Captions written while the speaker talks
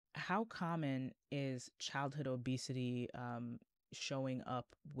how common is childhood obesity showing up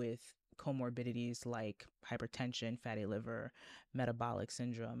with comorbidities like hypertension, fatty liver, metabolic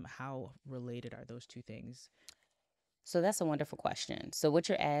syndrome? How related are those two things? So that's a wonderful question. So what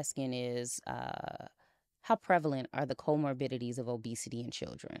you're asking is, how prevalent are the comorbidities of obesity in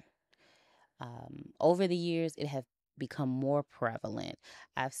children? Over the years, it have become more prevalent.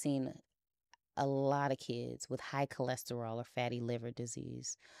 I've seen a lot of kids with high cholesterol or fatty liver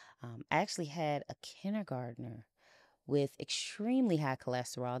disease. I actually had a kindergartner with extremely high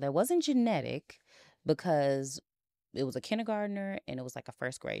cholesterol that wasn't genetic because it was a kindergartner and it was like a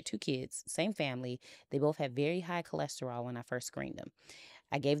first grade, two kids, same family. They both had very high cholesterol when I first screened them.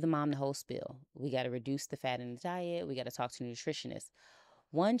 I gave the mom the whole spiel. We got to reduce the fat in the diet. We got to talk to nutritionists.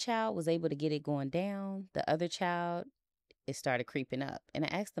 One child was able to get it going down. The other child, it started creeping up. And I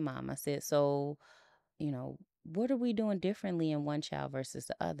asked the mom, I said, so, what are we doing differently in one child versus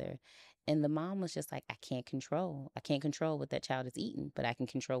the other? And the mom was just like, I can't control. I can't control what that child is eating, but I can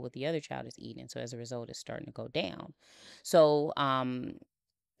control what the other child is eating. So as a result, it's starting to go down. So I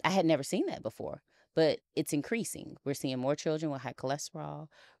had never seen that before, but it's increasing. We're seeing more children with high cholesterol.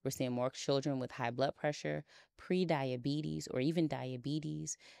 We're seeing more children with high blood pressure, pre-diabetes, or even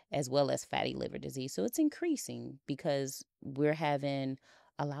diabetes, as well as fatty liver disease. So it's increasing because we're having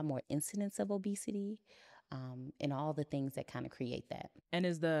a lot more incidents of obesity, and all the things that kind of create that. And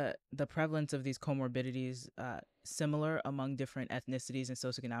is the prevalence of these comorbidities similar among different ethnicities and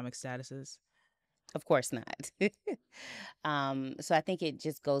socioeconomic statuses? Of course not. So I think it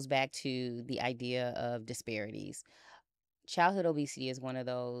just goes back to the idea of disparities. Childhood obesity is one of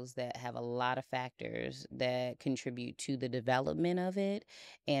those that have a lot of factors that contribute to the development of it.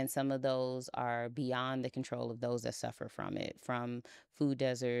 And some of those are beyond the control of those that suffer from it, from food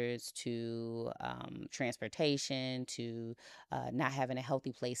deserts to transportation to not having a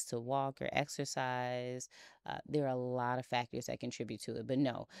healthy place to walk or exercise. There are a lot of factors that contribute to it. But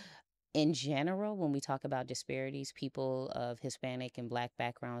no, in general, when we talk about disparities, people of Hispanic and Black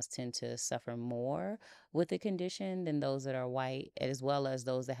backgrounds tend to suffer more with the condition than those that are white, as well as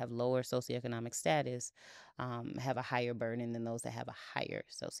those that have lower socioeconomic status have a higher burden than those that have a higher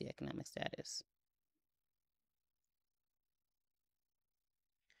socioeconomic status.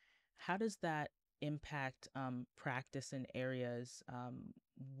 How does that impact practice in areas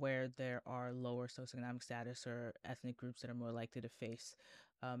where there are lower socioeconomic status or ethnic groups that are more likely to face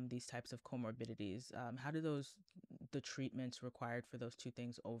these types of comorbidities? How do the treatments required for those two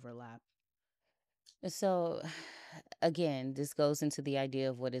things overlap? So, again, this goes into the idea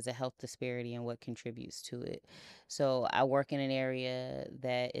of what is a health disparity and what contributes to it. So, I work in an area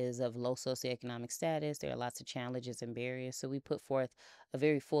that is of low socioeconomic status. There are lots of challenges and barriers. So, we put forth a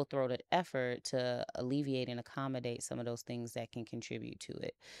very full throated effort to alleviate and accommodate some of those things that can contribute to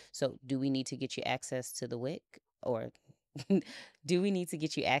it. So, do we need to get you access to the WIC? Or do we need to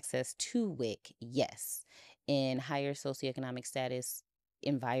get you access to WIC? Yes. In higher socioeconomic status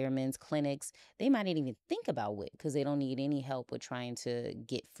environments, clinics, they might not even think about WIC because they don't need any help with trying to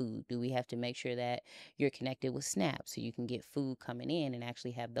get food. Do we have to make sure that you're connected with SNAP so you can get food coming in and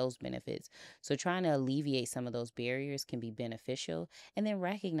actually have those benefits? So trying to alleviate some of those barriers can be beneficial, and then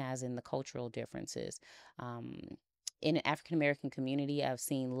recognizing the cultural differences. Um, in an African American community, I've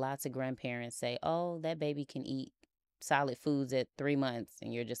seen lots of grandparents say, "Oh, that baby can eat solid foods at 3 months,"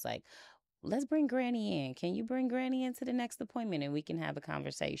 and you're just like, let's bring granny in. Can you bring granny into the next appointment and we can have a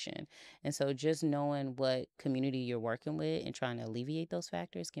conversation? And so just knowing what community you're working with and trying to alleviate those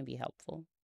factors can be helpful.